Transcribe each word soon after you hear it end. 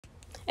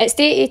It's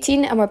day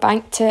 18 and we're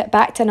back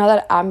to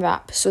another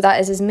AMRAP. So that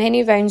is as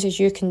many rounds as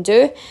you can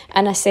do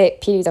in a set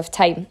period of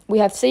time. We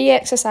have 3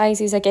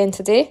 exercises again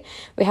today.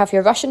 We have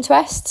your Russian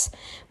twists,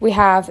 we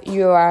have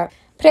your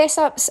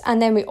press-ups,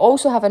 and then we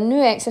also have a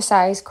new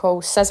exercise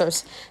called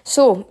scissors.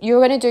 So you're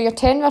going to do your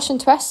 10 Russian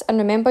twists, and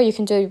remember you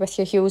can do it with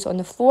your heels on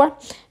the floor,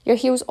 your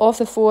heels off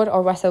the floor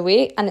or with a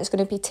weight, and it's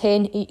going to be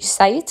 10 each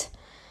side.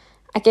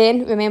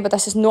 Again, remember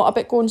this is not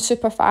about going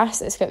super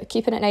fast, it's about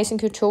keeping it nice and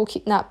controlled,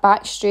 keeping that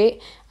back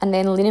straight and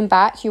then leaning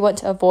back. You want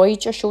to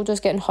avoid your shoulders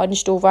getting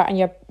hunched over and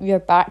your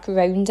back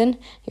rounding,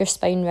 your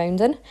spine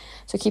rounding.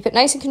 So keep it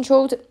nice and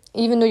controlled.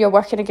 Even though you're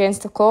working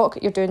against the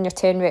clock, you're doing your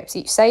 10 reps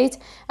each side,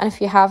 and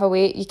if you have a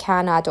weight, you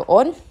can add it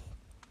on.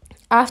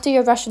 After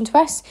your Russian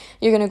twists,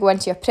 you're going to go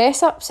into your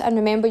press-ups, and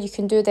remember you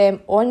can do them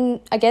on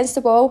against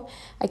the wall,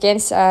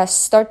 against a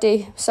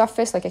sturdy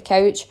surface like a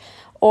couch,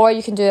 or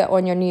you can do it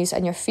on your knees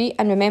and your feet.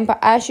 And remember,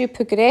 as you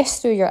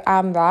progress through your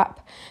AMRAP,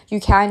 you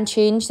can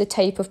change the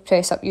type of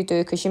press-up you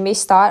do, because you may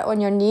start on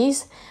your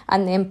knees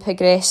and then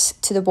progress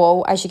to the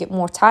wall as you get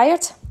more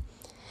tired.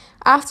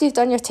 After you've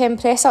done your 10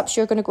 press-ups,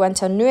 you're going to go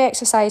into a new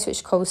exercise which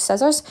is called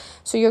scissors.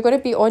 So you're going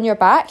to be on your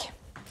back.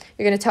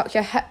 You're going to tuck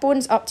your hip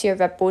bones up to your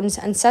rib bones,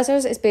 and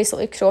scissors is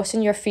basically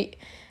crossing your feet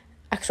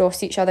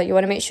across each other. You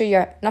want to make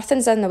sure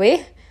nothing's in the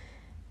way.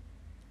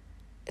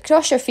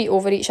 Cross your feet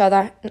over each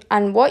other,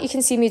 and what you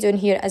can see me doing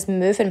here is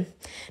moving.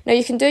 Now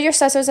you can do your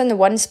scissors in the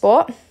one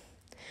spot,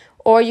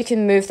 or you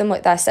can move them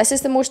like this. This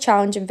is the most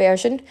challenging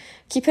version.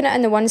 Keeping it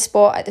in the one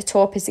spot at the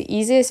top is the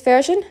easiest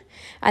version,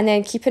 and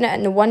then keeping it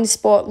in the one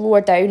spot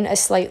lower down is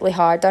slightly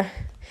harder.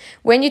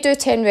 When you do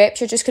 10 reps,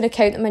 you're just going to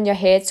count them in your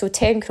head, so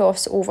 10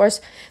 crossovers.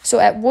 So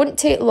it won't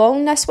take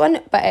long, this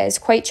one, but it is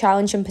quite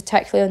challenging,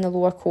 particularly on the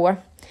lower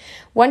core.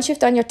 Once you've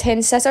done your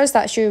 10 scissors,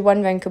 that's your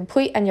 1 round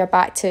complete, and you're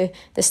back to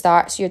the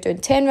start. So you're doing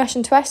 10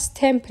 Russian twists,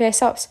 10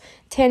 press-ups,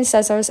 10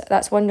 scissors,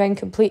 that's 1 round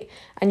complete,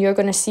 and you're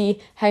going to see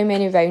how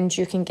many rounds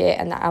you can get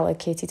in that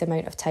allocated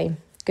amount of time.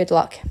 Good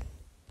luck.